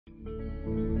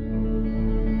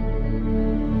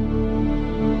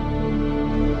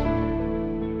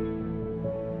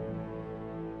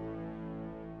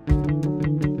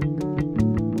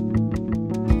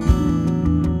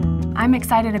I'm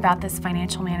excited about this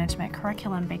financial management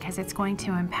curriculum because it's going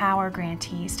to empower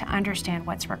grantees to understand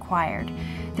what's required.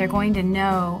 They're going to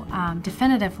know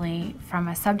definitively from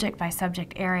a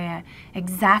subject-by-subject area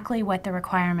exactly what the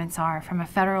requirements are from a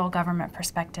federal government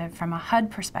perspective, from a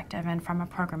HUD perspective, and from a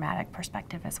programmatic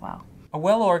perspective as well. A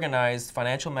well-organized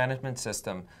financial management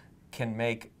system can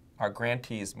make our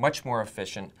grantees much more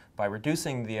efficient by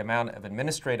reducing the amount of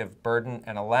administrative burden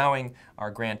and allowing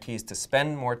our grantees to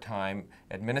spend more time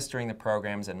administering the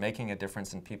programs and making a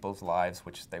difference in people's lives,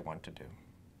 which they want to do.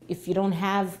 If you don't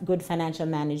have good financial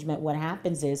management, what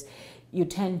happens is you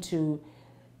tend to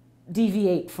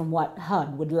deviate from what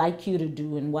HUD would like you to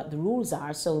do and what the rules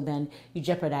are, so then you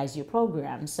jeopardize your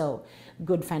program. So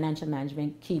good financial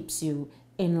management keeps you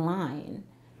in line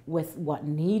with what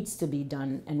needs to be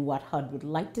done and what HUD would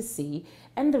like to see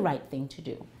and the right thing to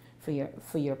do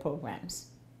for your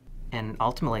programs. And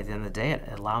ultimately, at the end of the day, it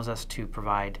allows us to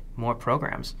provide more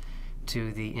programs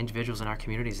to the individuals in our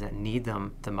communities that need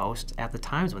them the most at the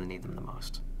times when they need them the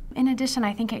most. In addition,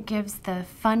 I think it gives the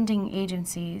funding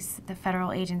agencies, the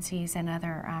federal agencies and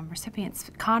other recipients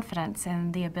confidence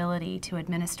in the ability to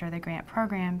administer the grant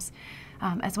programs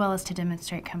as well as to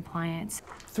demonstrate compliance.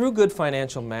 Through good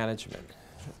financial management,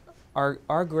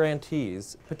 our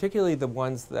grantees, particularly the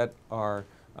ones that are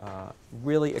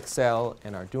really excel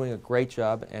and are doing a great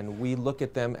job, and we look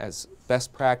at them as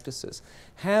best practices,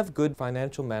 have good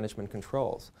financial management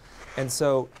controls. And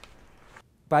so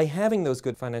by having those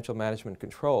good financial management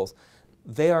controls,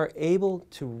 they are able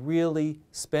to really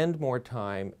spend more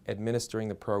time administering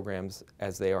the programs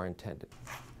as they are intended.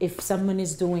 If someone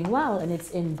is doing well and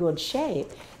it's in good shape,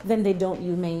 then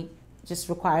you may just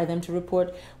require them to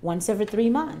report once every 3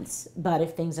 months. But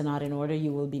if things are not in order,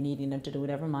 you will be needing them to do it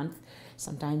every month,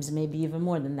 sometimes maybe even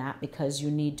more than that, because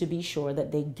you need to be sure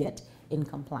that they get in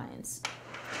compliance.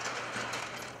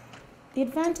 The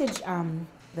advantage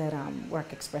that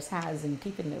Work Express has in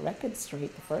keeping the records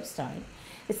straight the first time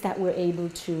is that we're able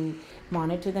to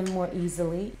monitor them more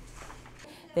easily.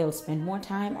 They'll spend more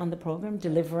time on the program,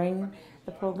 delivering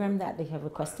the program that they have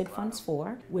requested funds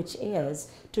for, which is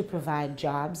to provide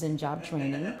jobs and job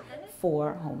training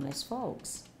for homeless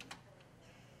folks.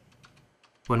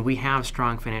 When we have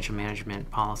strong financial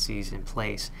management policies in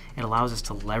place, it allows us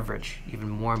to leverage even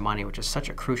more money, which is such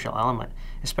a crucial element,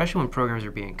 especially when programs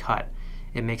are being cut.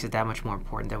 It makes it that much more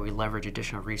important that we leverage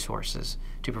additional resources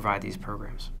to provide these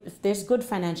programs. If there's good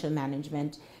financial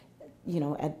management,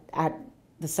 at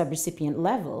the subrecipient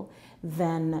level,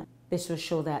 then this will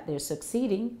show that they're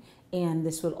succeeding, and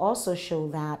this will also show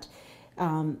that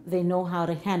they know how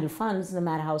to handle funds no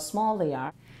matter how small they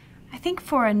are. I think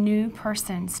for a new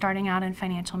person starting out in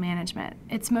financial management,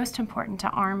 it's most important to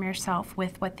arm yourself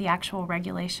with what the actual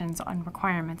regulations and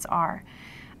requirements are.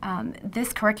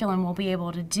 This curriculum will be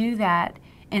able to do that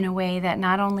in a way that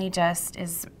not only just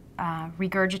is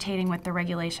regurgitating what the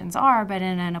regulations are, but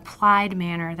in an applied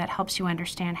manner that helps you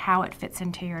understand how it fits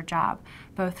into your job,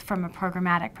 both from a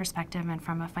programmatic perspective and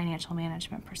from a financial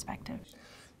management perspective.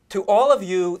 To all of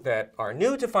you that are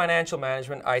new to financial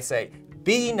management, I say,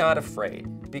 be not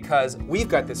afraid, because we've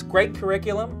got this great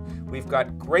curriculum, we've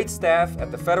got great staff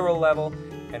at the federal level,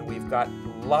 and we've got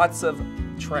lots of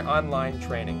online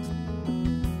trainings.